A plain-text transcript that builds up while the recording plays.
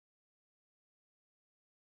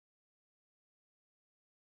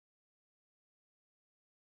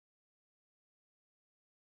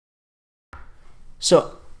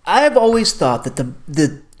So I've always thought that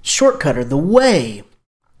the shortcut or the way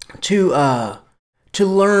to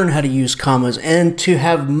learn how to use commas and to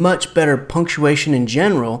have much better punctuation in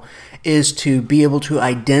general is to be able to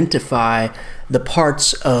identify the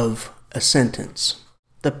parts of a sentence,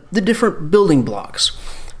 the different building blocks.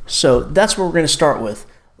 So that's what we're going to start with.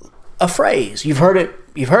 A phrase. You've heard it.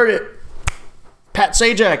 Pat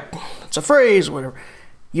Sajak. It's a phrase, whatever.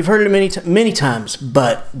 You've heard it many times,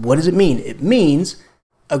 but what does it mean? It means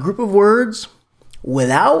a group of words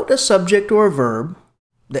without a subject or a verb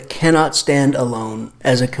that cannot stand alone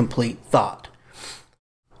as a complete thought.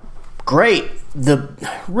 Great.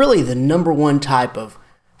 Really the number one type of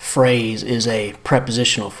phrase is a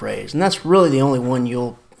prepositional phrase, and that's really the only one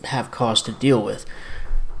you'll have cause to deal with.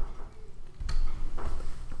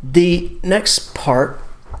 The next part.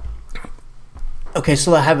 Okay,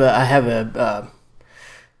 so I have an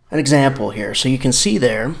example here. So you can see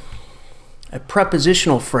there, a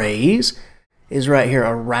prepositional phrase is right here,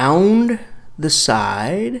 around the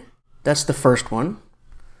side. That's the first one.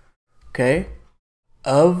 Okay.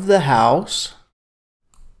 Of the house.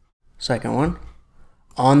 Second one.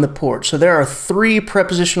 On the porch. So there are 3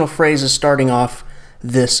 prepositional phrases starting off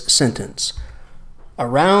this sentence.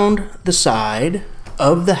 Around the side,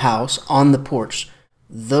 of the house, on the porch.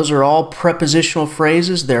 Those are all prepositional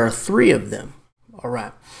phrases. There are 3 of them. All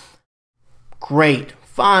right. Great.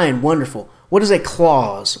 Fine. Wonderful. What is a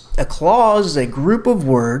clause? A clause is a group of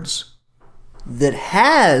words that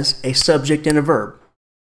has a subject and a verb.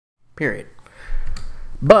 Period.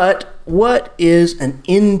 But what is an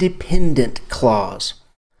independent clause?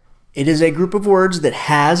 It is a group of words that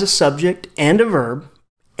has a subject and a verb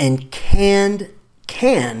and can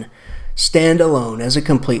stand alone as a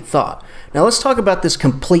complete thought. Now let's talk about this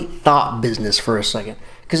complete thought business for a second,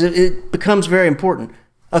 because it becomes very important.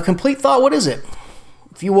 A complete thought, what is it?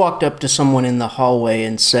 If you walked up to someone in the hallway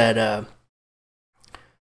and said,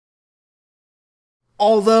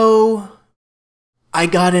 although I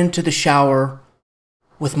got into the shower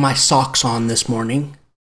with my socks on this morning,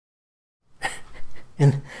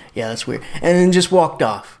 and yeah, that's weird, and then just walked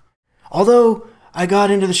off. Although I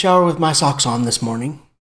got into the shower with my socks on this morning,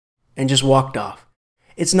 and just walked off.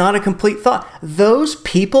 It's not a complete thought. Those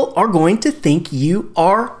people are going to think you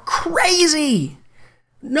are crazy.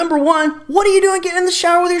 Number one, what are you doing getting in the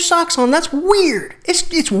shower with your socks on? That's weird.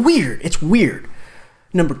 It's weird. It's weird.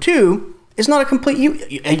 Number two, it's not a complete...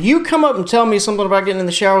 You come up and tell me something about getting in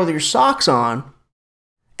the shower with your socks on,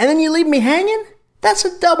 and then you leave me hanging? That's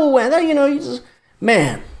a double win.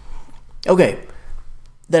 Man. Okay.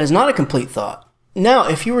 That is not a complete thought. Now,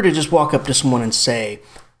 if you were to just walk up to someone and say,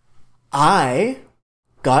 I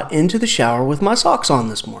got into the shower with my socks on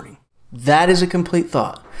this morning. That is a complete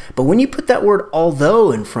thought. But when you put that word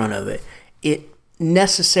although in front of it, it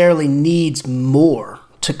necessarily needs more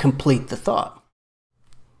to complete the thought.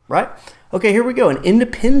 Right? Okay, here we go. An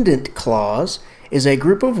independent clause is a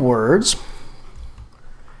group of words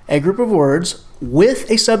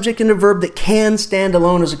with a subject and a verb that can stand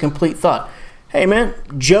alone as a complete thought. Hey man,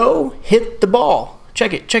 Joe hit the ball.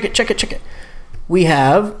 Check it. We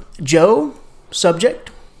have Joe,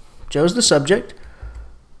 subject. Joe's the subject.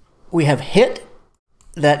 We have hit,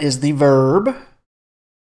 that is the verb.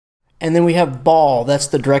 And then we have ball, that's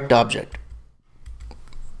the direct object.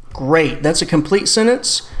 Great, that's a complete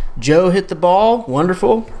sentence. Joe hit the ball,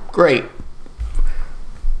 wonderful, great.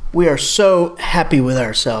 We are so happy with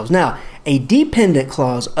ourselves. Now, a dependent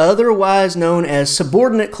clause, otherwise known as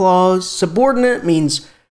subordinate clause. Subordinate means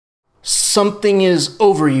something is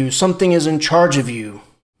over you, something is in charge of you.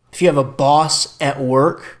 If you have a boss at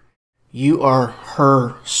work, you are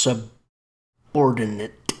her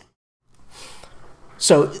subordinate.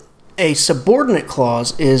 So a subordinate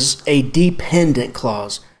clause is a dependent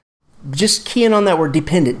clause. Just key in on that word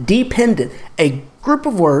dependent. Dependent, a group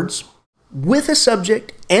of words with a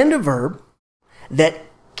subject and a verb that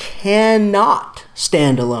cannot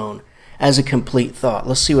stand alone as a complete thought.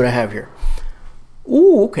 Let's see what I have here.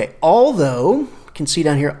 Ooh, okay. Although, you can see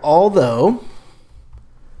down here, although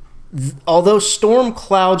storm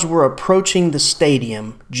clouds were approaching the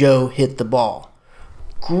stadium, Joe hit the ball.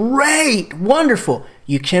 Great, wonderful.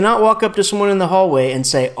 You cannot walk up to someone in the hallway and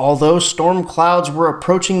say, although storm clouds were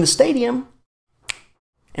approaching the stadium,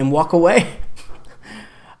 and walk away.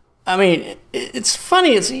 I mean, it's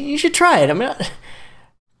funny. You should try it. I mean,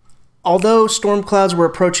 although storm clouds were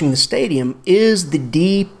approaching the stadium is the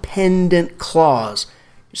dependent clause.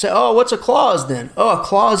 You say, oh, what's a clause then? Oh, a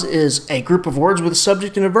clause is a group of words with a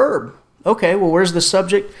subject and a verb. Okay, well, where's the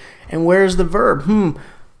subject and where's the verb?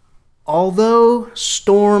 Although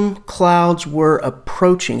storm clouds were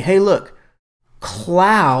approaching. Hey, look,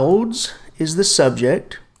 clouds is the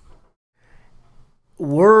subject.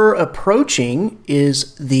 We're approaching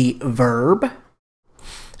is the verb.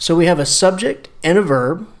 So we have a subject and a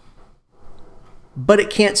verb, but it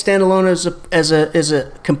can't stand alone as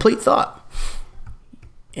a complete thought.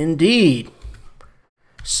 Indeed.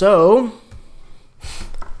 So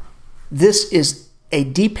this is a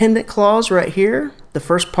dependent clause right here. The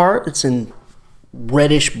first part, it's in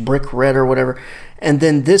reddish brick red or whatever. And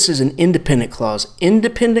then this is an independent clause.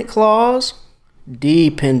 Independent clause,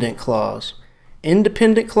 dependent clause.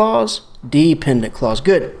 Independent clause, dependent clause.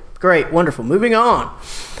 Good, great, wonderful. Moving on.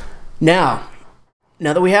 Now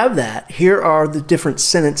that we have that, here are the different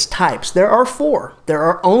sentence types. There are four. There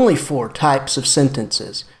are only four types of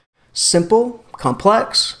sentences. Simple,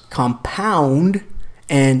 complex, compound,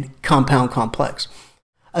 and compound complex.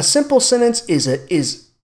 A simple sentence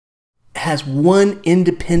has one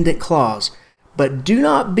independent clause, but do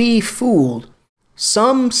not be fooled.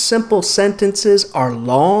 Some simple sentences are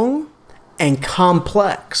long and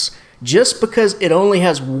complex. Just because it only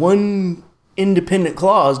has one independent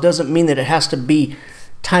clause doesn't mean that it has to be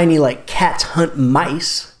tiny like cats hunt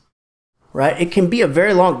mice, right? It can be a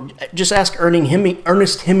very long, just ask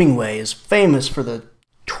Ernest Hemingway is famous for the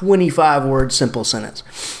 25-word simple sentence,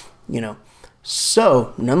 you know.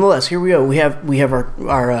 So, nonetheless, here we go. We have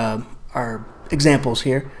our examples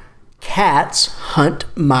here. Cats hunt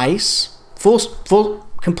mice. Full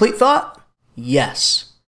complete thought?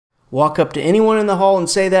 Yes. Walk up to anyone in the hall and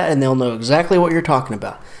say that, and they'll know exactly what you're talking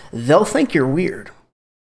about. They'll think you're weird.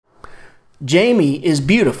 Jamie is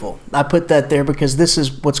beautiful. I put that there because this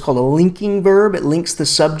is what's called a linking verb. It links the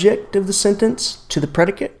subject of the sentence to the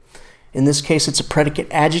predicate. In this case, it's a predicate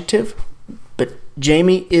adjective. But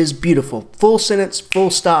Jamie is beautiful. Full sentence, full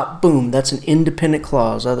stop, boom. That's an independent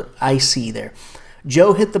clause. I see there.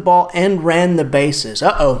 Joe hit the ball and ran the bases.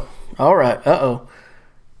 Uh-oh. All right, uh-oh.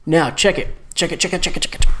 Now, check it. Check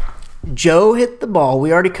it. Joe hit the ball.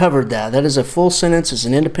 We already covered that. That is a full sentence. It's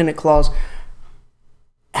an independent clause.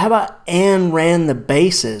 How about and ran the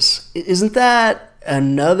bases? Isn't that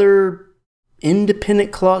another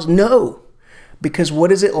independent clause? No, because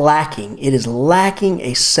what is it lacking? It is lacking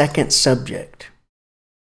a second subject.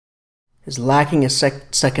 It's lacking a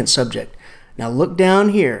second subject. Now look down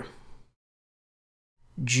here.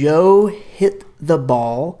 Joe hit the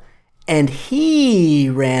ball and he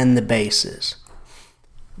ran the bases.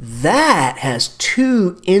 That has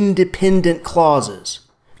two independent clauses.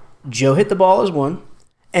 Joe hit the ball is one,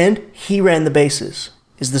 and he ran the bases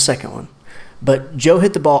is the second one. But Joe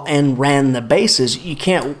hit the ball and ran the bases. You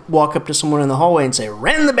can't walk up to someone in the hallway and say,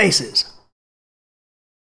 ran the bases.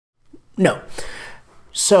 No.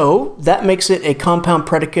 So that makes it a compound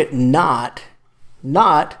predicate, not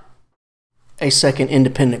a second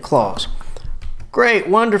independent clause. Great,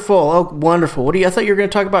 wonderful. Oh, wonderful. I thought you were going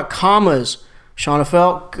to talk about commas.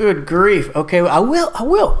 Shanafelt, good grief. Okay, I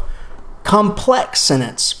will. Complex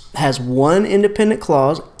sentence has one independent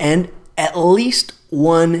clause and at least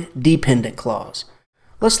one dependent clause.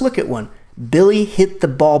 Let's look at one. Billy hit the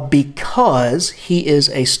ball because he is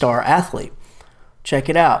a star athlete. Check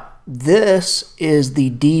it out. This is the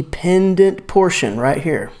dependent portion right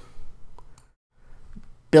here.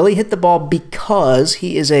 Billy hit the ball because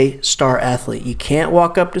he is a star athlete. You can't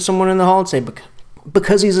walk up to someone in the hall and say,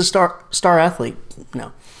 because he's a star athlete.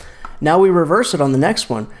 No. Now we reverse it on the next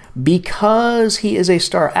one. Because he is a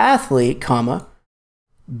star athlete, comma,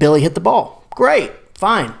 Billy hit the ball. Great,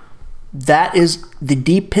 fine. That is the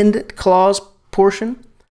dependent clause portion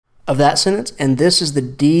of that sentence, and this is the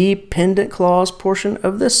dependent clause portion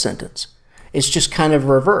of this sentence. It's just kind of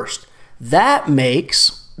reversed. That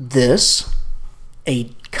makes this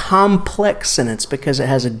a complex sentence because it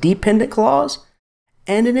has a dependent clause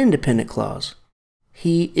and an independent clause.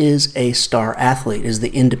 He is a star athlete is the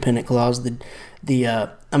independent clause. Billy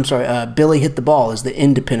hit the ball is the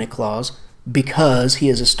independent clause. Because he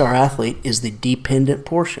is a star athlete is the dependent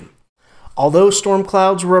portion. Although storm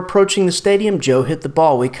clouds were approaching the stadium, Joe hit the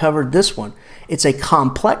ball. We covered this one. It's a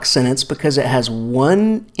complex sentence because it has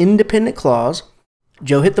one independent clause,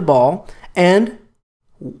 Joe hit the ball, and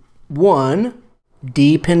one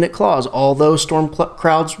dependent clause. Although storm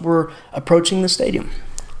clouds were approaching the stadium.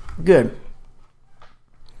 Good.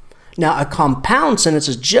 Now, a compound sentence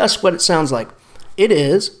is just what it sounds like. It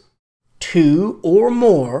is two or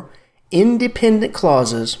more independent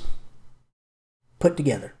clauses put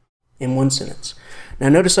together in one sentence. Now,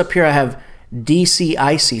 notice up here I have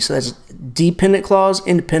DCIC, so that's dependent clause,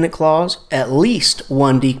 independent clause, at least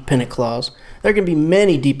one dependent clause. There can be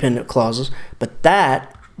many dependent clauses, but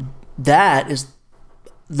that is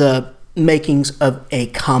the makings of a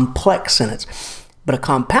complex sentence. But a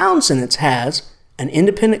compound sentence has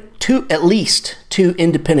at least two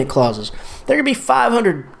independent clauses. There could be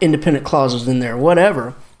 500 independent clauses in there,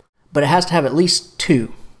 whatever, but it has to have at least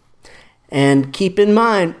two. And keep in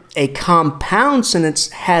mind, a compound sentence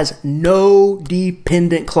has no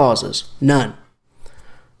dependent clauses, none.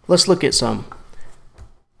 Let's look at some.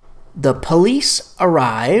 The police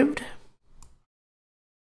arrived.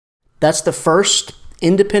 That's the first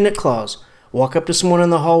independent clause. Walk up to someone in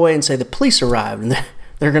the hallway and say, the police arrived, and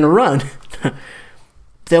they're going to run.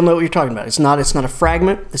 They'll know what you're talking about. It's not a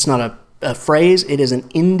fragment. It's not a phrase. It is an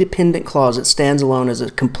independent clause. It stands alone as a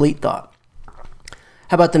complete thought.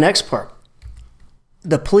 How about the next part?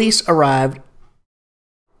 The police arrived.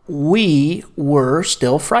 We were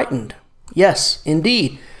still frightened. Yes,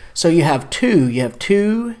 indeed. So you have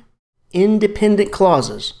two independent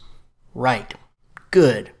clauses. Right.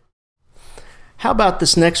 Good. How about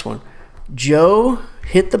this next one? Joe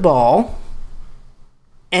hit the ball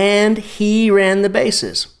and he ran the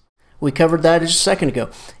bases. We covered that just a second ago.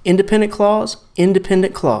 Independent clause,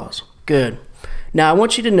 independent clause. Good. Now I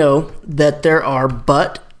want you to know that there are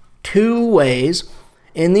but two ways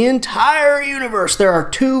in the entire universe. There are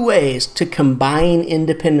two ways to combine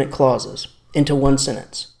independent clauses into one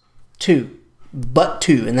sentence. Two. But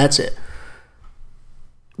two, and that's it.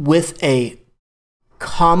 With a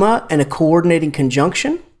comma and a coordinating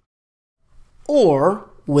conjunction, or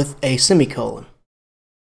with a semicolon.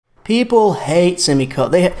 People hate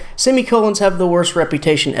semicolons. Semicolons have the worst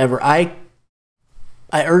reputation ever. I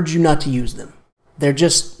urge you not to use them. They're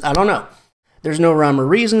just, I don't know. There's no rhyme or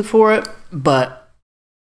reason for it, but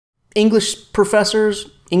English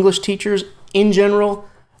professors, English teachers in general,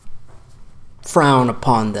 frown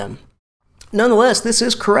upon them. Nonetheless, this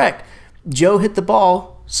is correct. Joe hit the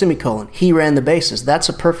ball, semicolon. He ran the bases. That's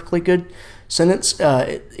a perfectly good sentence.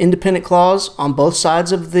 Independent clause on both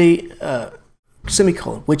sides of the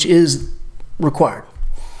semicolon, which is required.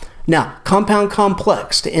 Now, compound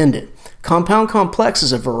complex to end it. Compound complex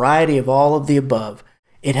is a variety of all of the above.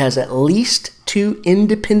 It has at least two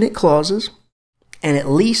independent clauses and at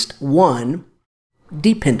least one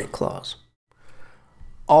dependent clause.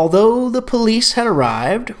 Although the police had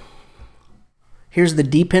arrived, here's the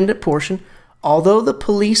dependent portion. Although the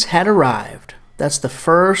police had arrived, that's the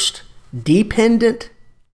first dependent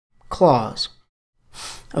clause.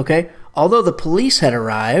 Okay? Although the police had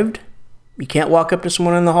arrived, you can't walk up to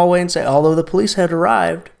someone in the hallway and say, although the police had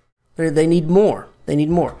arrived. They need more. They need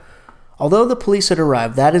more. Although the police had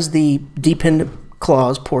arrived, that is the dependent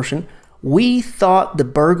clause portion. We thought the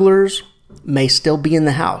burglars may still be in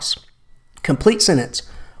the house. Complete sentence.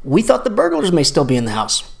 We thought the burglars may still be in the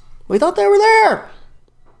house. We thought they were there.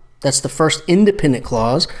 That's the first independent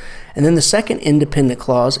clause. And then the second independent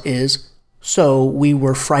clause is, so we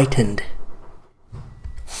were frightened.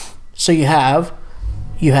 So you have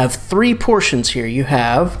three portions here. You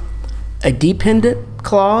have a dependent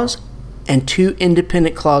clause and two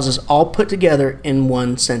independent clauses all put together in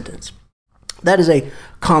one sentence. That is a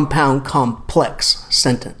compound complex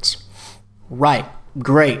sentence. Right,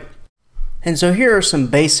 great. And so here are some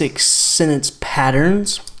basic sentence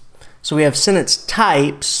patterns. So we have sentence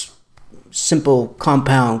types, simple,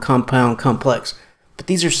 compound, complex. But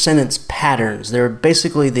these are sentence patterns. They're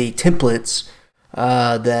basically the templates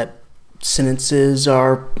that sentences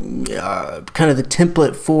are kind of the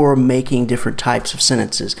template for making different types of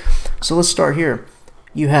sentences. So let's start here.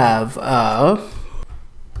 You have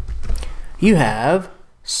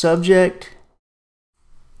subject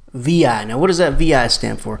VI. Now what does that VI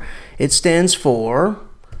stand for? It stands for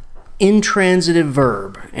intransitive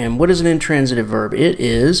verb. And what is an intransitive verb? It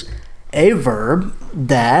is a verb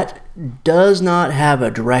that does not have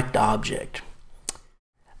a direct object.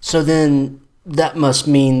 So then that must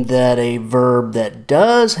mean that a verb that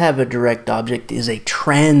does have a direct object is a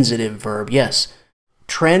transitive verb. Yes,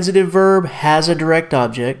 transitive verb has a direct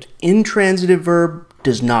object. Intransitive verb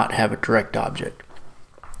does not have a direct object.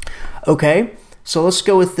 Okay, so let's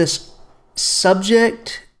go with this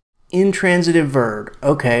subject intransitive verb.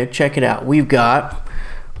 Okay, check it out. We've got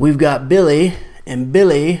Billy, and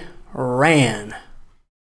Billy ran.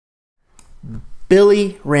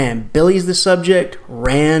 Billy ran. Billy's the subject.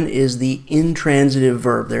 Ran is the intransitive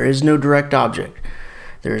verb. There is no direct object.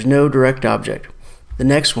 There is no direct object. The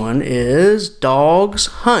next one is dogs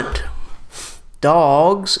hunt.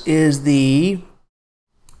 Dogs is the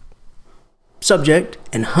subject,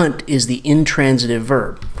 and hunt is the intransitive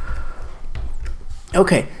verb.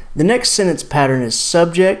 Okay, the next sentence pattern is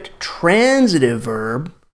subject, transitive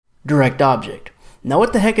verb, direct object. Now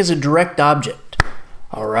what the heck is a direct object?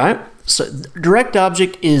 All right. So direct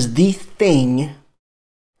object is the thing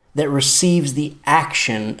that receives the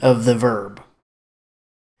action of the verb.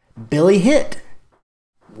 Billy hit.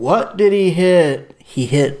 What did he hit? He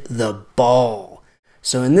hit the ball.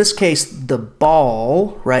 So in this case, the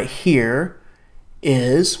ball right here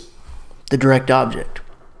is the direct object.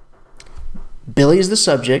 Billy is the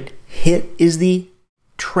subject, hit is the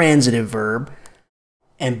transitive verb,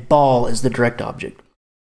 and ball is the direct object.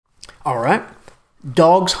 All right.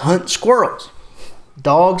 Dogs hunt squirrels.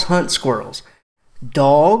 Dogs hunt squirrels.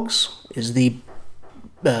 Dogs is the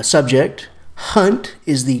subject, hunt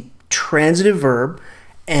is the transitive verb,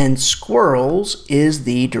 and squirrels is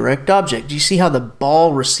the direct object. Do you see how the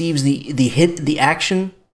ball receives the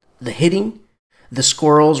action, the hitting? The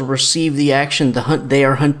squirrels receive the action, the hunt, they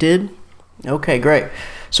are hunted. Okay, great.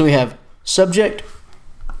 So we have subject,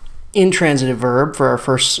 intransitive verb for our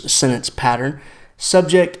first sentence pattern,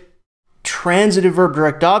 subject, transitive verb,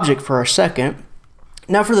 direct object for our second.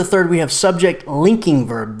 Now for the third, we have subject linking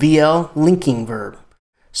verb, VL linking verb.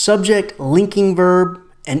 Subject linking verb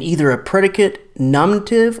and either a predicate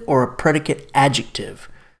nominative or a predicate adjective.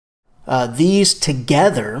 These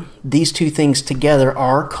two things together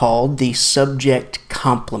are called the subject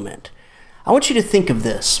complement. I want you to think of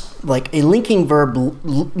this like a linking verb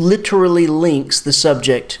literally links the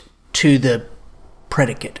subject to the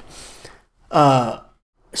predicate.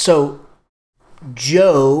 So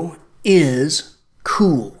Joe is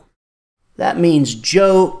cool. That means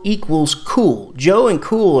Joe equals cool. Joe and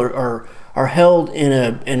cool are held in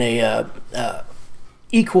a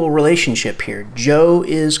equal relationship here. Joe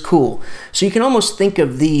is cool. So you can almost think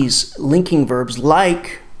of these linking verbs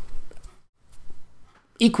like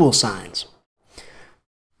equal signs.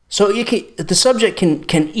 So the subject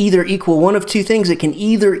can either equal one of two things. It can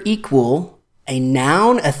either equal a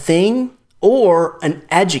noun, a thing, or an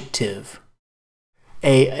adjective,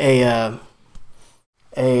 a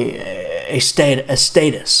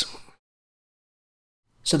status.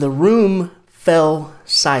 So the room fell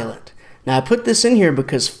silent. Now I put this in here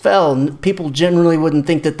because fell, people generally wouldn't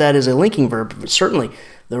think that that is a linking verb, but certainly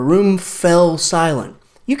the room fell silent.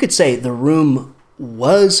 You could say the room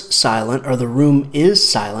was silent or the room is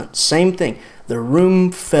silent. Same thing. The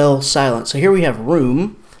room fell silent. So here we have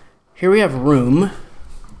room. Here we have room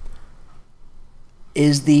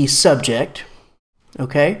is the subject.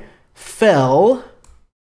 Okay. Fell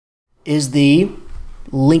is the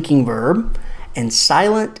linking verb. And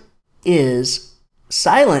silent is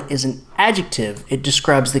an adjective. It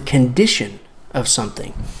describes the condition of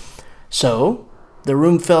something. So the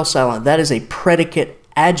room fell silent. That is a predicate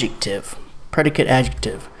adjective. Predicate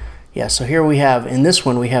adjective. Yeah, so here we have, in this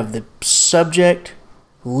one, we have the subject,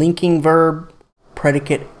 linking verb,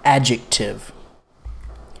 predicate adjective.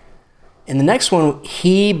 In the next one,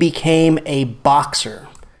 he became a boxer.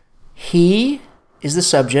 He is the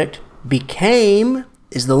subject, became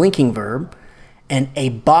is the linking verb, and a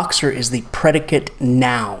boxer is the predicate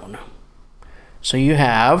noun. So you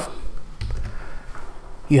have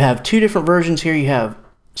two different versions here. You have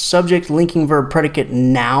subject, linking verb, predicate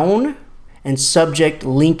noun, and subject,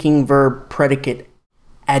 linking verb, predicate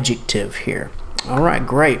adjective here. All right,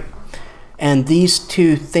 great. And these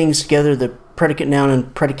two things together, the predicate noun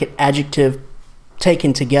and predicate adjective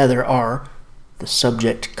taken together, are the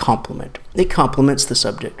subject complement. It complements the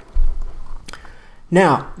subject.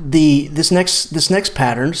 Now, this next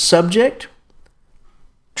pattern, subject,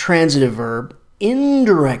 transitive verb,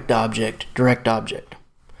 indirect object, direct object.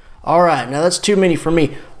 All right, now that's too many for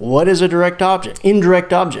me. What is a direct object?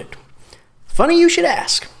 Indirect object. Funny you should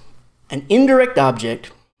ask. An indirect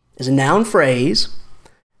object is a noun phrase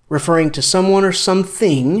referring to someone or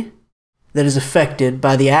something that is affected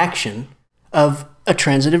by the action of a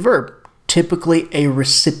transitive verb, typically a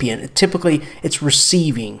recipient. Typically, it's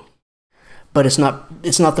receiving, but it's not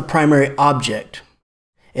the primary object.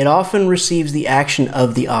 It often receives the action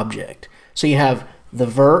of the object. So you have the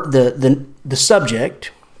verb, the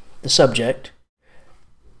subject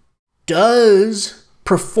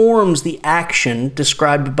performs the action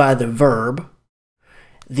described by the verb.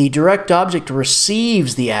 The direct object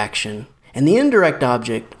receives the action, and the indirect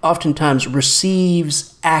object oftentimes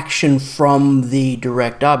receives action from the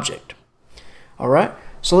direct object. All right,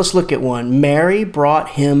 so let's look at one. Mary brought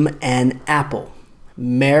him an apple.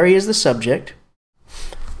 Mary is the subject.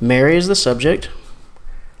 Mary is the subject.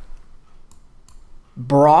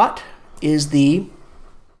 Brought is the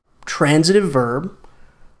transitive verb.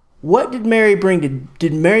 What did Mary bring?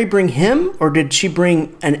 Did Mary bring him, or did she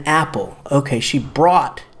bring an apple? Okay, she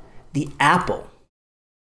brought the apple.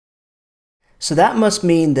 So that must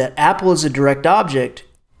mean that apple is a direct object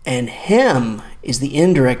and him is the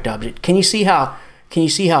indirect object. Can you see how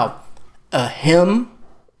him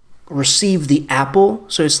received the apple?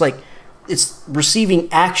 So it's like it's receiving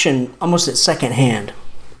action almost at second hand.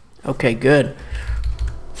 Okay, good.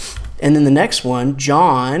 And then the next one,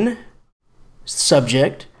 John,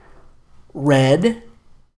 subject, read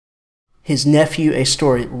his nephew a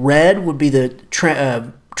story. Read would be the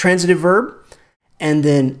transitive verb. And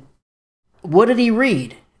then what did he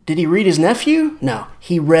read? Did he read his nephew? No,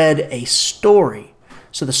 he read a story.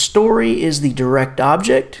 So the story is the direct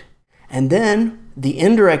object, and then the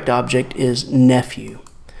indirect object is nephew.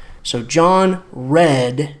 So John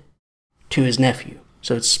read to his nephew.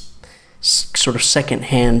 So it's sort of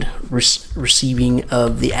second-hand receiving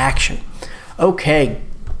of the action. Okay,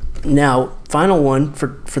 now final one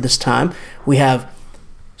for this time. We have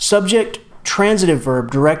subject, transitive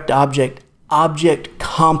verb, direct object, object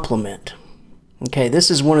complement. Okay, this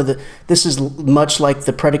is much like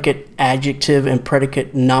the predicate adjective and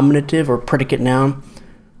predicate nominative or predicate noun.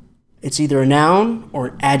 It's either a noun or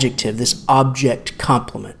an adjective, this object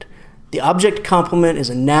complement. The object complement is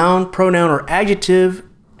a noun, pronoun, or adjective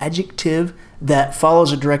that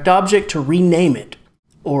follows a direct object to rename it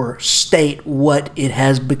or state what it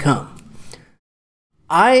has become.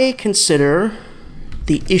 I consider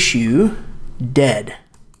the issue dead.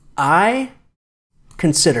 I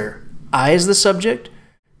consider. I is the subject.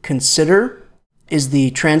 Consider is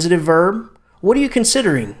the transitive verb. What are you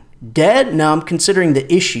considering? Dead? No, I'm considering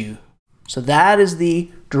the issue. So that is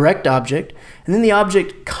the direct object. And then the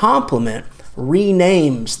object complement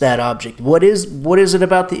renames that object. What is it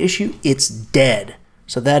about the issue? It's dead.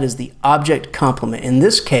 So that is the object complement. In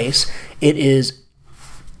this case, it is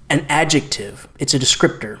an adjective. It's a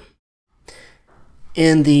descriptor.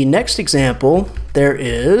 In the next example, there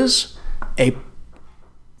is a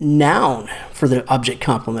noun for the object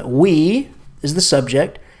complement. We is the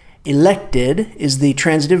subject. Elected is the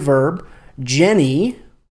transitive verb. Jenny.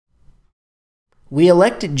 We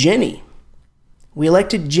elected Jenny. We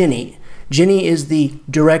elected Jenny. Jenny is the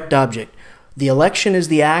direct object. The election is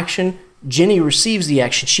the action. Jenny receives the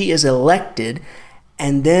action. She is elected.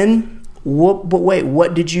 And then,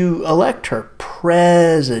 what did you elect her?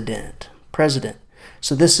 President. President.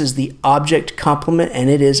 So this is the object complement, and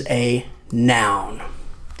it is a noun.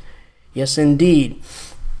 Yes, indeed.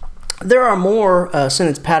 There are more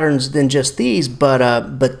sentence patterns than just these,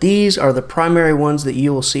 but these are the primary ones that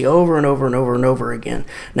you will see over and over and over and over again.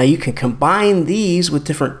 Now you can combine these with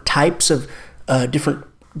different types of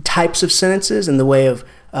sentences in the way of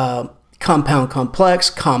compound, complex,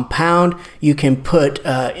 compound. You can put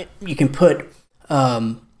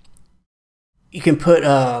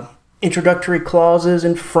introductory clauses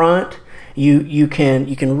in front. You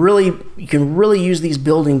can really use these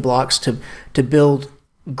building blocks to build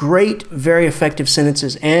great, very effective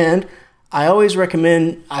sentences. And I always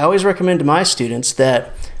recommend to my students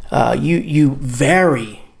that you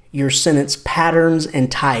vary your sentence patterns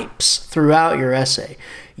and types throughout your essay.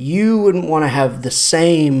 You wouldn't want to have the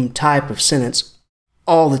same type of sentence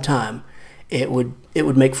all the time. It would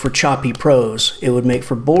make for choppy prose. It would make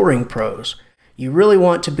for boring prose. You really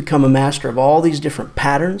want to become a master of all these different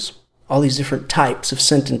patterns, all these different types of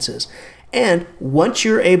sentences. And once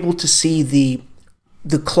you're able to see the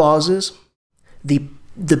clauses, the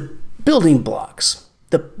building blocks,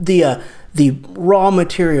 the raw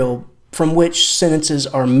material from which sentences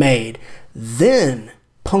are made, then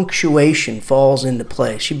punctuation falls into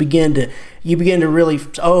place. You begin to really,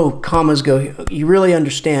 commas go. You really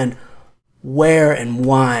understand where and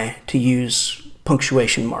why to use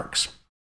punctuation marks.